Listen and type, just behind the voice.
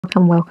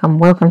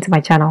Welcome to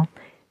my channel.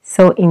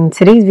 So in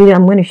today's video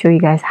I'm going to show you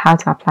guys how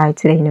to apply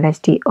to the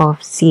University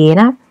of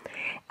Siena.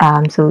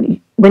 So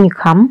when you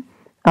come,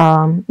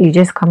 you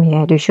just come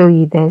here to show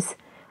you this,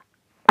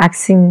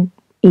 asking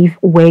if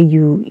where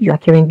you are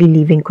currently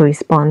living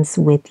corresponds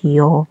with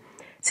your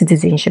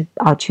citizenship.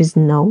 I'll choose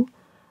no,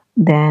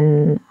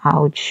 then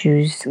I'll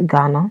choose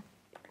Ghana,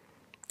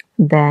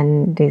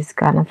 then there's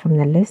Ghana from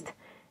the list,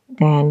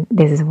 then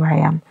this is where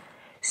I am.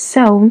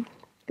 So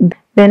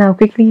then I'll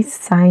quickly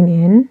sign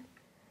in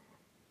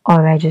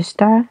or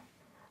register.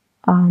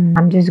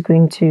 I'm just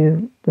going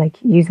to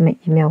use my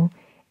email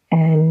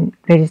and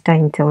register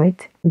into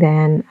it.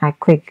 Then I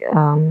click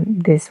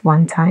this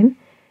one time.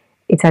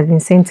 It has been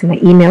sent to my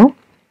email.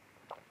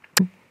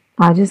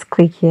 I'll just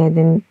click here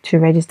then to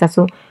register.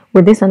 So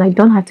with this one, I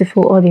don't have to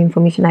fill all the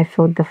information I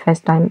filled the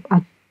first time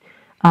at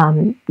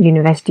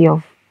University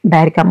of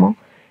Bergamo.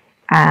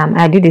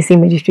 I did the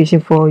same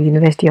registration for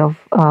University of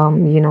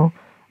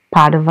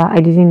Padova.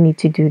 I didn't need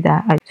to do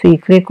that. So you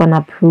click on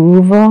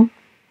approval.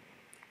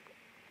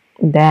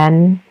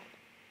 Then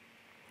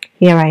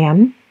here I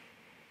am.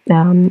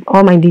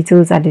 All my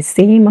details are the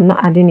same. I'm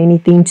not adding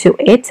anything to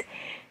it.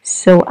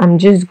 So I'm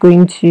just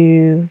going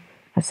to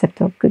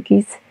accept all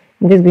cookies.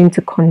 I'm just going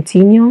to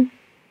continue.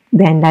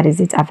 Then that is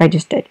it. I've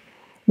registered.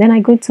 Then I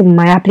go to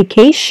my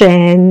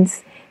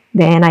applications.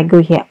 Then I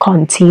go here,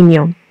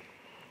 continue.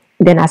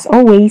 Then as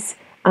always,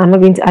 I'm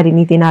not going to add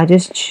anything. I'll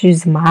just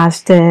choose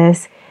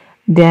masters.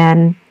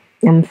 Then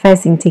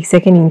first intake,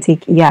 second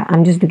intake. Yeah,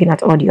 I'm just looking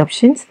at all the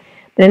options.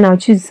 Then I'll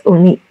choose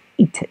only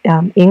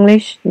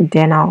English.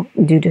 Then I'll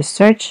do the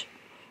search.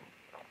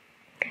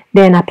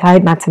 Then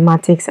applied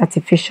mathematics,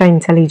 artificial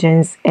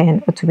intelligence,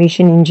 and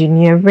automation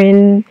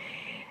engineering.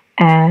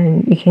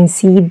 And you can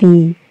see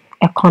the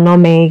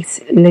economics,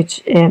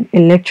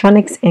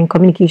 electronics and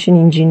communication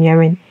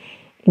engineering,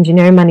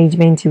 engineering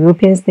management,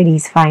 European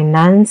studies,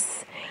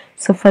 finance.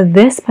 So for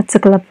this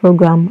particular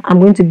program,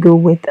 I'm going to go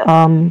with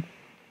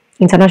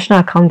international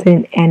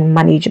accounting and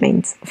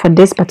management. For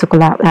this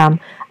particular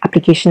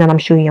application that I'm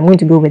showing you, I'm going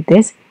to go with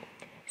this.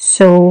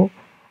 So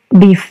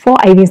before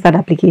I even start the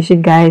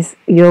application, guys,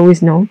 you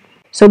always know.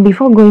 So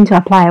before going to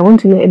apply, I want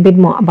to know a bit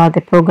more about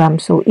the program.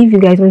 So if you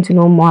guys want to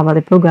know more about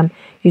the program,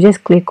 you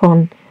just click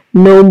on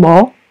know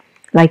more,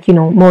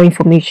 more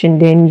information.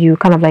 Then you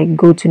kind of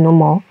go to know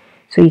more.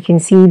 So you can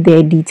see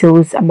the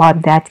details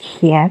about that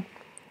here.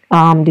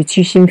 The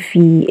tuition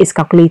fee is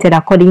calculated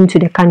according to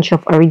the country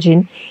of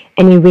origin,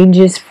 and it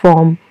ranges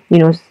from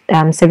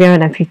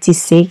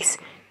 756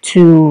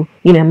 to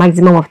a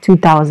maximum of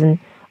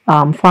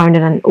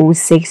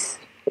 2,406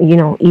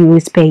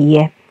 euros per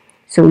year.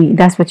 So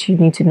that's what you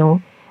need to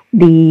know.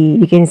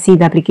 You can see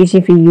the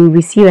application fee. You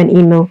receive an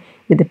email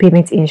with the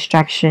payment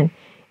instruction.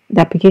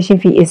 The application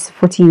fee is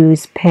 40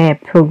 euros per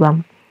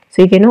program.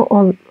 So you can know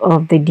all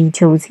of the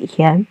details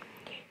here.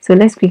 So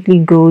let's quickly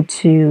go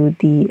to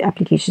the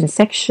application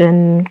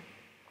section.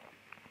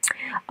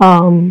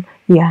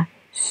 Yeah,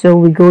 so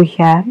we go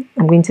here.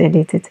 I'm going to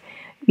edit it.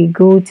 We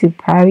go to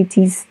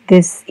priorities.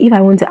 If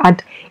I want to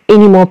add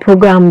any more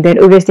program, then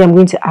obviously I'm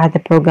going to add the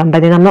program,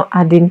 but then I'm not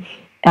adding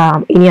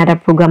any other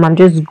program. I'm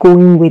just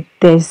going with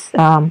this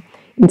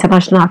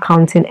international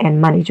accounting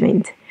and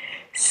management.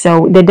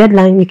 So the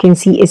deadline, you can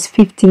see, is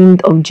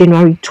 15th of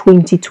January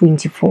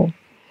 2024.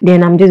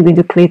 Then I'm just going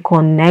to click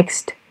on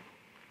next.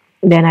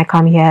 Then I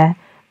come here,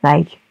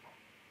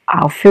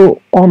 I'll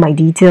fill all my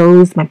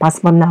details, my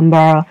passport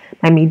number,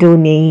 my middle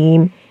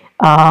name,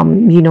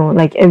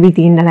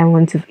 everything that I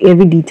want to,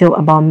 every detail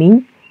about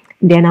me.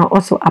 Then I'll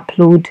also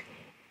upload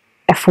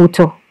a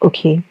photo.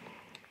 Okay.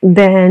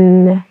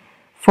 Then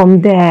from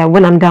there,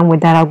 when I'm done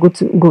with that, I'll go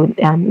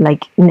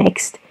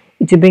next.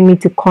 It will bring me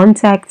to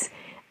contact.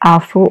 I'll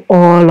fill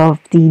all of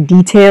the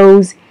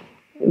details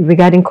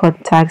regarding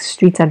contact,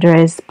 street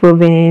address,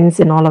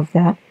 province, and all of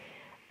that.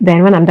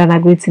 Then when I'm done, I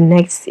go to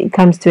next. It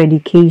comes to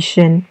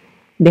education.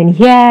 Then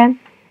here,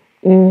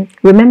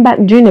 remember,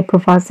 during the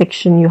profile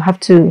section, you have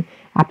to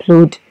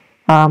upload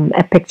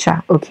a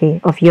picture,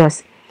 of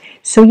yours.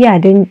 So yeah,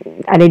 then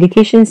at the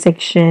education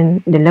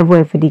section, the level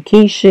of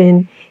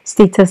education,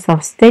 status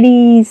of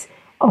studies,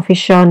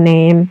 official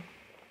name.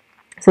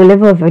 So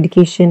level of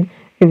education,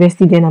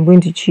 university, then I'm going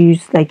to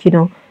choose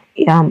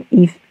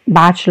if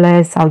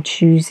bachelor's, I'll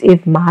choose.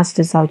 If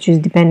master's, I'll choose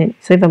dependent.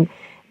 So if I'm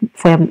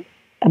for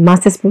a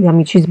master's program,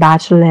 you choose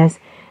bachelor's.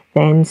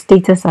 Then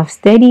status of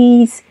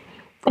studies,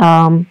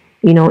 in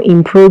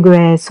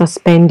progress,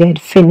 suspended,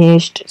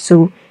 finished.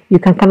 So you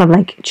can kind of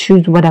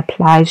choose what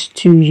applies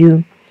to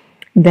you.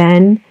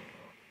 Then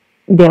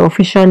the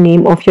official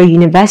name of your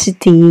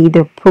university,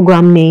 the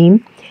program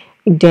name,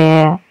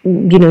 your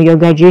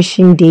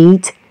graduation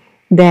date.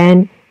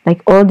 Then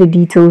all the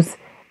details.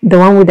 The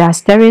one with the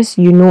asterisk,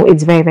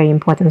 it's very, very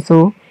important.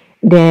 So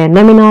the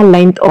nominal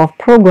length of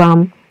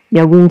program,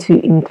 you're going to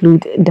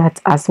include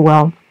that as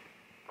well.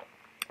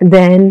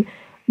 Then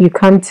you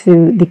come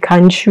to the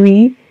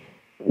country,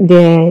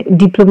 the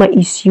diploma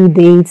issue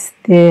dates,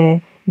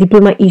 the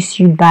diploma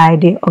issued by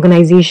the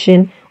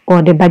organization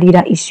or the body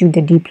that issued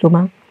the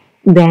diploma.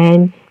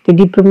 Then the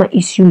diploma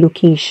issue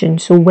location,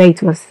 so where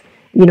it was,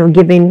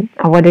 given,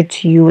 awarded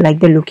to you, like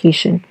the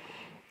location.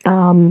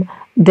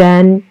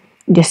 Then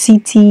the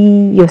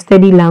city, your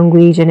study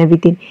language, and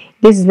everything.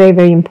 This is very,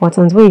 very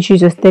important. When you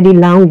choose your study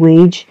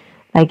language,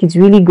 like, it's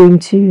really going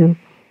to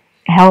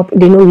help.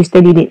 They know you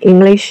studied in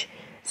English.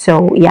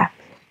 So yeah.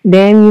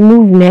 Then you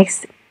move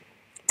next.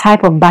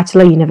 Type of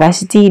bachelor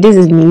university. This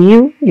is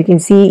new. You can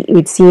see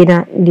with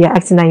Siena, they are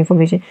asking that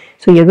information.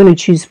 So you're going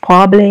to choose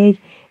public,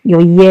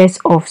 your years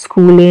of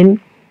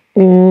schooling.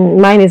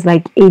 Mine is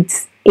like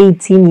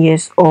 18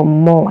 years or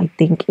more, I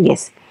think.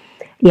 Yes.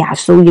 Yeah,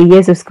 so your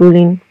years of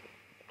schooling.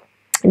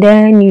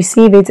 Then you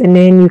save it, and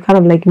then you kind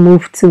of like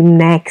move to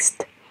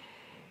next.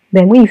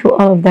 Then when you fill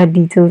all of that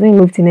details, when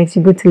you move to next,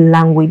 you go to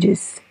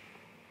languages.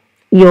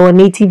 Your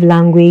native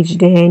language.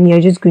 Then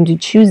you're just going to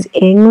choose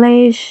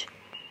English.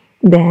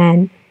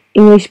 Then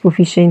English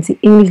proficiency,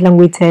 English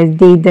language test,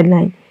 date,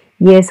 deadline,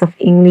 years of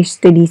English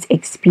studies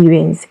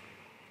experience.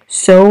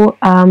 So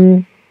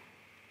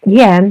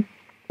yeah,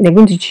 they're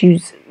going to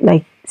choose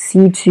like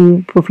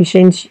C2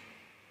 proficient,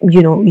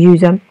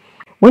 user.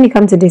 When you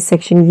come to this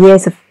section,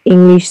 years of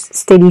English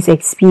studies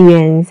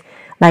experience,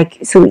 like,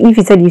 so if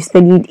you said you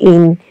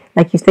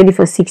studied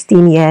for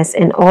 16 years,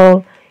 and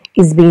all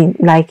is being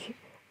like,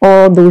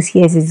 all those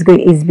years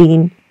you've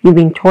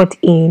been taught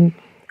in,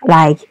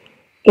 like,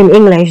 in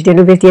English, then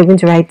obviously you're going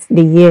to write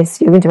the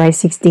years. You're going to write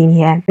 16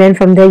 here. Then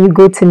from there you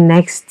go to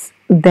next.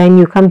 Then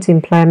you come to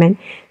employment.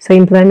 So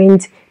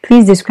employment,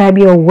 please describe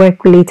your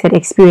work-related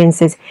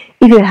experiences.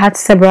 If you had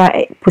several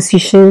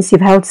positions,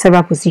 you've held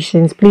several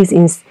positions, please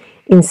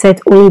insert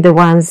only the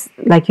ones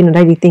that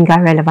you think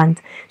are relevant.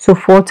 So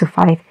 4 to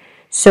 5.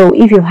 So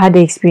if you've had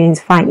the experience,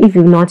 fine. If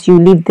you've not, you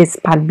leave this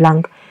part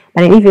blank.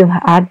 But if you've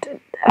had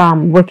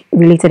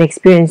work-related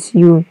experience,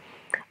 you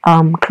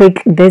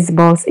click this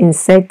box,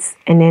 insert,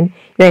 and then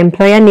your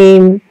employer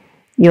name,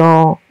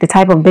 the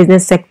type of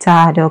business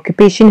sector, the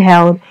occupation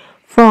held,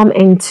 from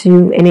and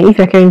to, and then if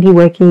you're currently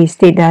working, you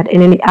state that,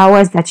 and then the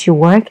hours that you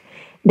work,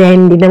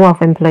 then the number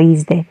of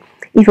employees there.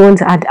 If you want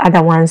to add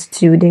other ones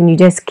too, then you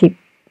just keep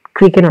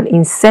clicking on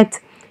insert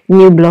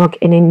new block,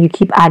 and then you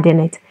keep adding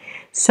it.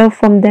 So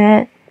from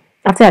there,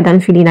 after you're done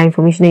filling that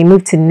information, then you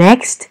move to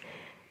next.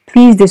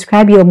 Please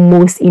describe your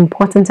most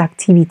important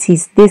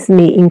activities. This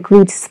may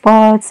include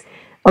sports,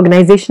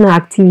 organizational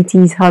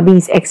activities,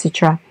 hobbies,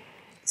 etc.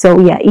 So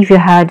yeah, if you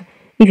have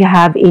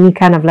any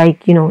kind of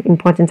like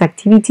important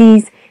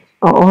activities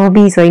or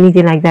hobbies or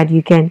anything like that,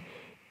 you can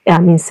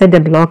insert the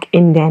block,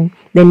 and then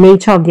the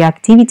nature of the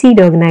activity,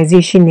 the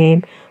organization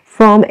name,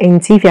 from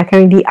and to. If you're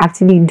currently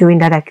actively doing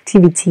that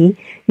activity,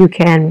 you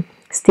can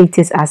state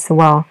it as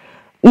well.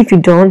 If you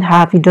don't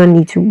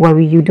need to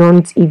worry. You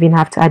don't even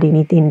have to add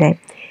anything there.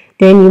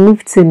 Then you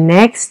move to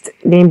next,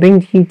 then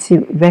bring you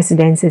to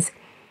residences.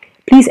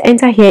 Please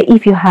enter here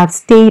if you have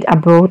stayed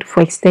abroad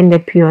for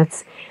extended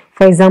periods.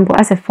 For example,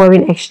 as a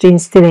foreign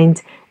exchange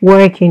student,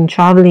 working,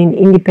 traveling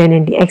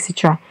independently,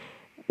 etc.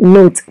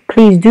 Note,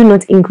 please do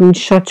not include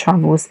short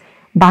travels,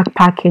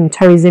 backpacking,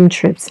 tourism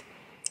trips.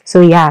 So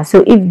yeah,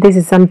 so if this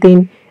is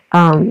something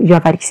you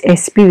have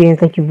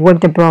experienced, like you've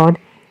worked abroad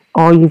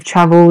or you've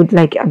traveled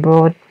like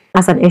abroad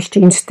as an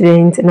exchange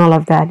student and all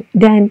of that,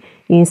 then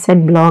you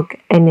insert block,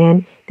 and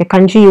then the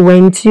country you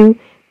went to,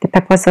 the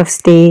purpose of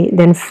stay,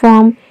 then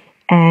from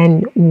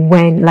and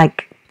when,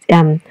 like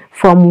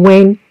from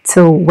when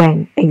to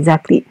when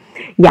exactly.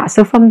 Yeah,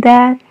 so from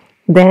there,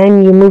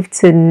 then you move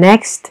to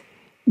next,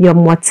 your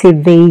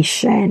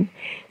motivation.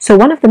 So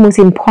one of the most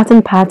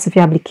important parts of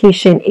your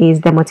application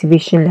is the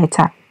motivation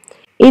letter.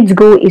 Its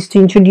goal is to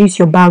introduce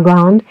your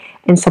background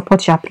and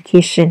support your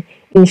application.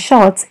 In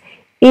short,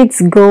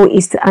 its goal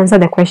is to answer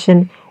the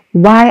question,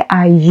 why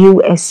are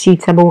you a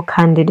suitable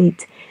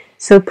candidate?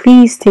 So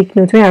please take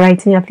note when you're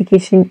writing your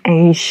application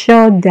and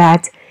ensure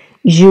that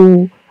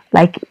you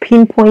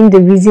pinpoint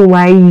the reason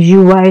why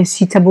you are a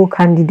suitable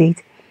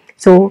candidate.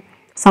 So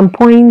some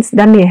points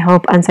that may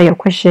help answer your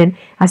question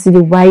as to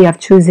why you have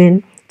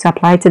chosen to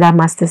apply to that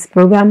master's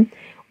program.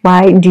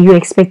 Why do you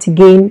expect to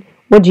gain?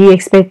 What do you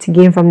expect to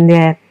gain from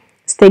the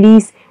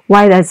studies?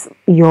 Why does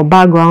your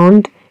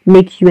background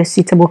make you a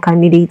suitable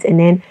candidate? And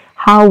then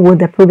how will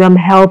the program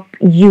help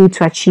you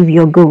to achieve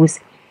your goals?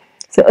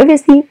 So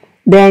obviously,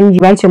 then you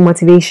write your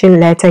motivation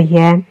letter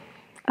here.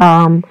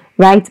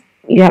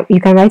 You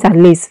can write at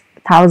least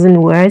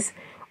 1,000 words,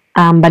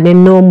 but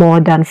then no more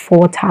than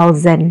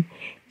 4,000.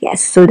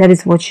 Yes, so that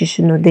is what you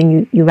should know.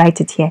 Then you write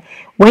it here.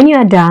 When you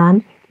are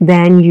done,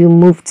 then you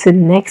move to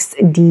next,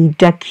 the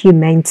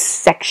document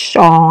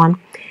section.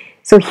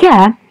 So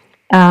here,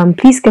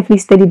 please carefully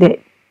study the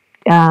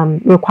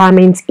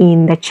requirements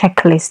in the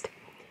checklist.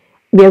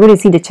 We are going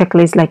to see the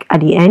checklist like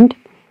at the end,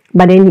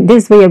 but then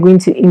this way you're going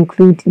to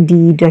include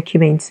the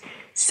documents.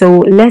 So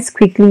let's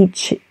quickly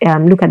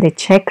look at the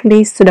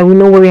checklist so that we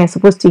know where we are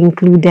supposed to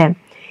include them.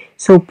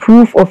 So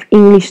proof of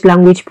English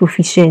language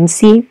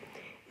proficiency,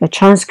 your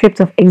transcript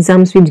of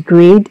exams with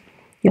grade,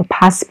 your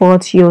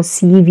passport, your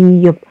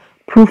CV, your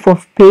proof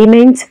of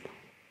payment.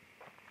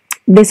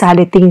 These are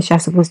the things you're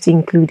supposed to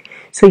include.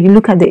 So you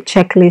look at the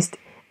checklist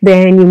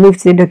Then you move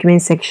to the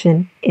document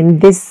section,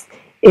 and this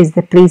is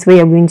the place where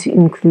you're going to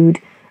include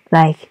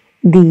like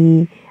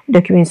the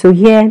document. So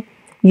here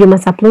you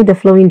must upload the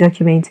following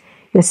documents: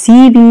 your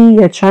CV,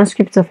 your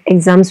transcripts of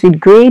exams with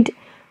grade.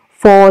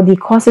 For the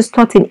courses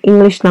taught in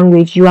English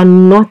language, if you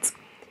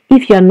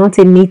are not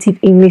a native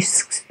English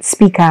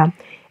speaker,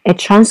 a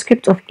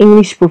transcript of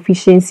English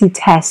proficiency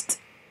test,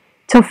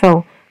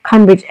 TOEFL,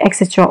 Cambridge,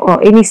 etc.,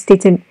 or any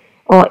statement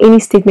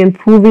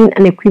proving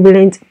an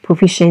equivalent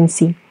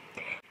proficiency.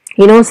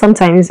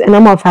 Sometimes a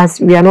number of us,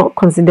 we are not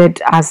considered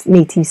as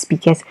native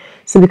speakers.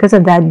 So because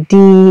of that, the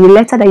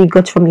letter that you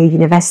got from your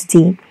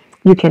university,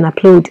 you can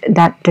upload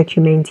that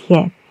document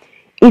here.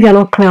 If you're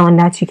not clear on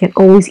that, you can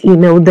always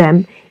email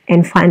them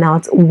and find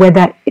out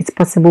whether it's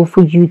possible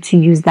for you to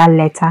use that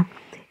letter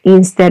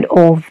instead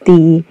of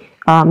the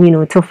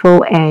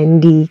TOEFL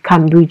and the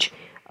Cambridge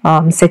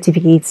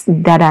certificates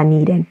that are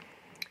needed.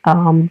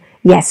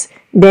 Yes,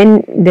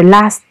 then the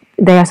last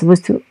that you're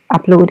supposed to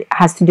upload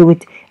has to do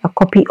with a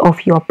copy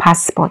of your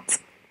passport.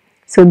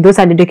 So those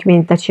are the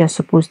documents that you're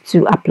supposed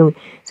to upload.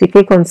 So you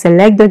click on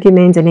select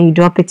documents, and then you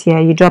drop it here,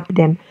 you drop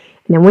them,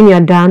 and then when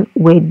you're done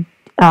with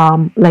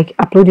like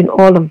uploading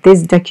all of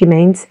these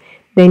documents,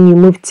 then you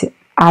move to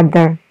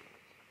other.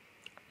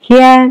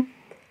 Here,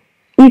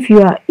 if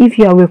you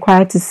are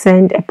required to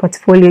send a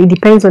portfolio, it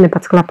depends on the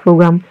particular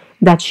program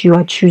that you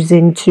are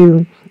choosing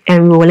to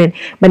enroll in.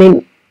 But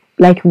then,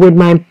 like with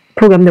my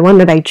program, the one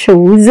that I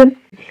chose,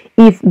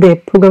 if the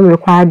program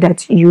required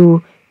that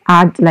you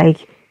add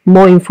like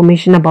more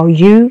information about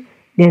you,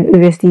 then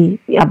obviously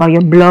about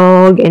your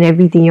blog and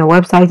everything, your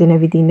website and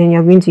everything, then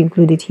you're going to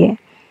include it here.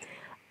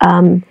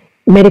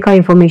 Medical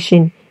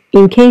information,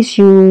 in case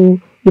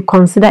you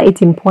consider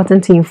it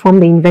important to inform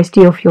the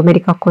university of your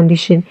medical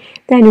condition,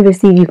 then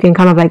obviously you can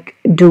kind of like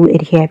do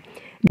it here.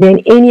 Then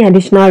any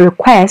additional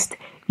request,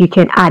 you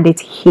can add it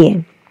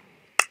here.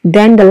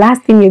 Then the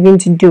last thing you're going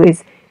to do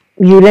is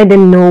you let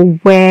them know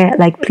where,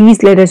 like,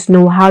 please let us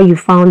know how you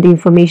found the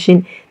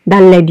information that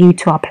led you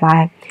to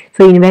apply.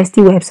 So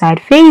university website,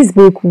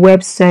 Facebook,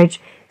 web search,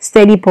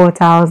 study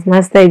portals,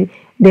 master.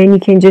 Then you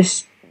can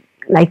just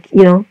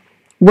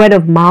word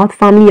of mouth,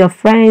 family or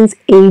friends,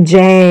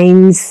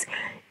 agents,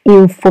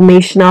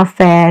 informational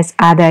fairs,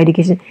 other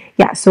education.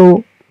 Yeah,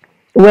 so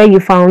where you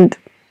found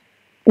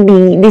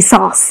the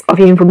source of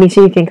your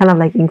information, you can kind of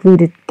like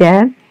include it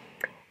there.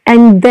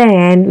 And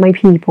then, my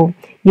people,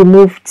 you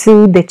move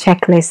to the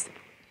checklist.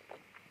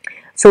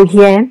 So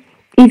here,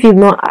 if you've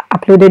not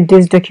uploaded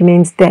these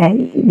documents there,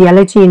 they'll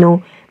let you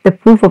know the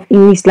proof of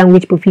English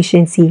language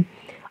proficiency.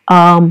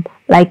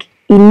 Like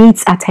it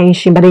needs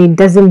attention, but it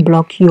doesn't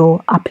block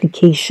your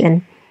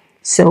application.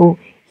 So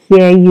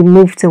here you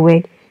move to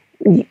it.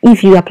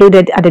 If you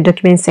uploaded at the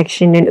document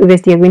section, then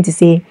obviously you're going to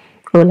say,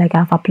 oh, like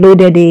I've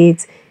uploaded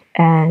it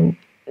and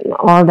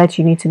all that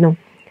you need to know.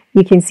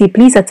 You can see,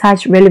 please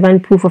attach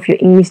relevant proof of your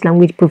English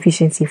language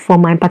proficiency for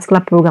my particular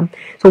program.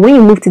 So when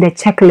you move to the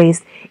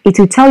checklist, it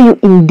will tell you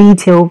in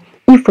detail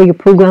if for your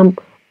program,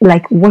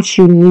 like what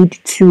you need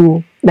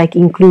to like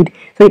include.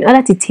 So in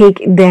order to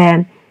take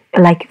in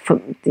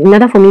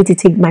order for me to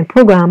take my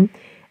program,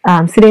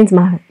 students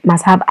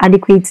must have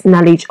adequate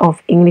knowledge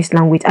of English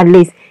language, at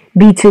least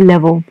B2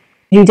 level.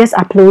 You just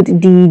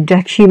upload the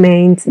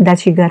document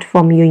that you got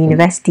from your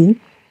university.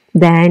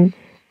 Then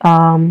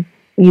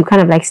you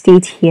kind of like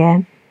state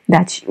here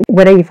that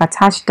whether you've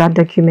attached that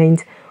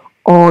document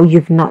or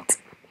you've not.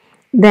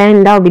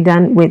 Then that will be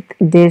done with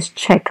this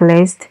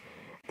checklist.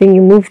 Then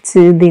you move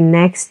to the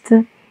next,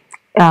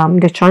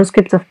 the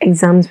transcript of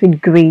exams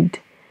with grade.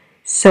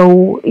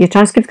 So your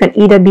transcript can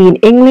either be in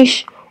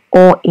English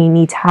or in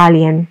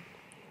Italian.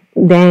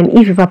 Then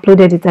if you've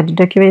uploaded it at the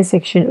document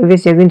section,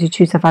 obviously you're going to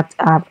choose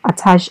I've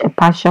attached a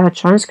partial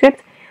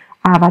transcript,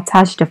 I've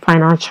attached the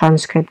final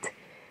transcript.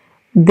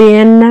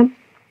 Then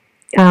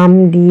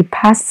the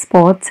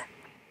passport,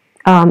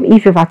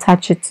 if you've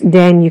attached it,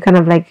 then you kind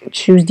of like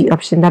choose the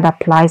option that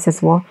applies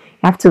as well. You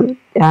have to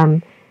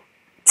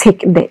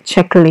take the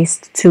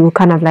checklist to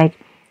kind of like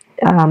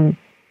when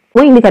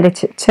you look at the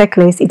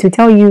checklist, it will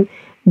tell you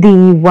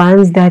the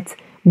ones that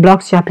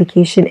blocks your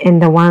application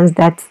and the ones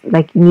that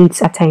like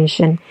needs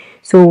attention.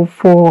 So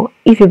for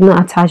if you've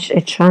not attached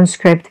a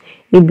transcript,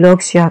 it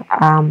blocks your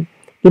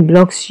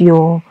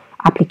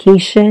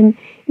application.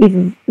 If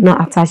you've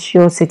not attached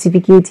your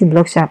certificate, it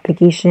blocks your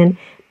application.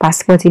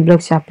 Passport, it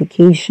blocks your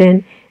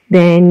application.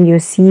 Then your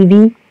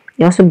CV,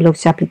 it also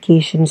blocks your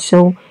application.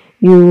 So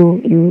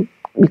you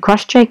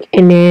cross check,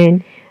 and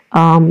then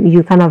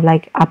you kind of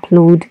like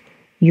upload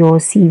your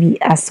CV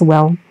as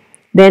well.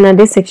 Then at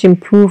this section,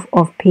 proof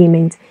of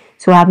payment.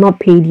 So I have not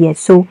paid yet.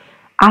 So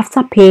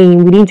after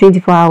paying, within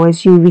 24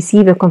 hours, you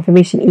receive a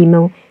confirmation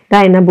email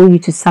that enables you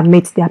to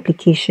submit the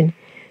application.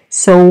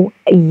 So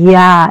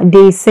yeah,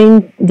 they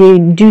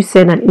do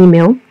send an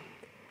email.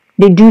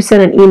 They do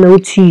send an email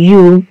to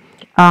you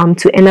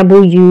to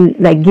enable you,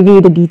 like giving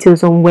you the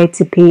details on where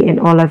to pay and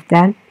all of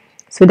that.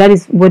 So that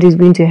is what is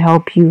going to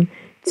help you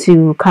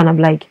to kind of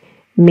like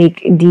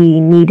make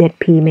the needed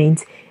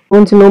payment.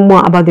 Want to know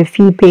more about the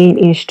fee paying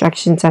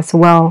instructions as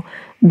well,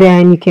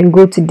 then you can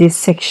go to this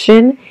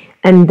section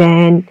and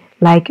then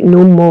like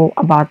know more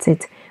about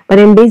it. But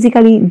then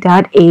basically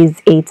that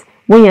is it.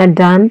 When you're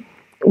done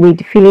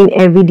with filling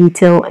every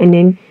detail, and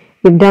then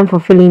you're done for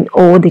filling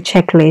all the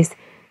checklist,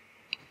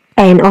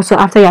 and also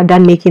after you're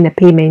done making the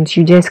payment,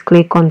 you just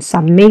click on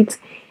submit,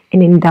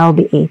 and then that'll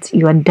be it.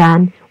 You are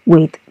done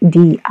with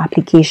the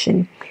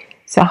application.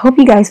 So I hope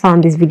you guys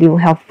found this video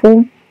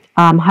helpful.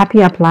 I'm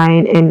happy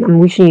applying, and I'm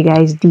wishing you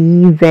guys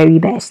the very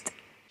best.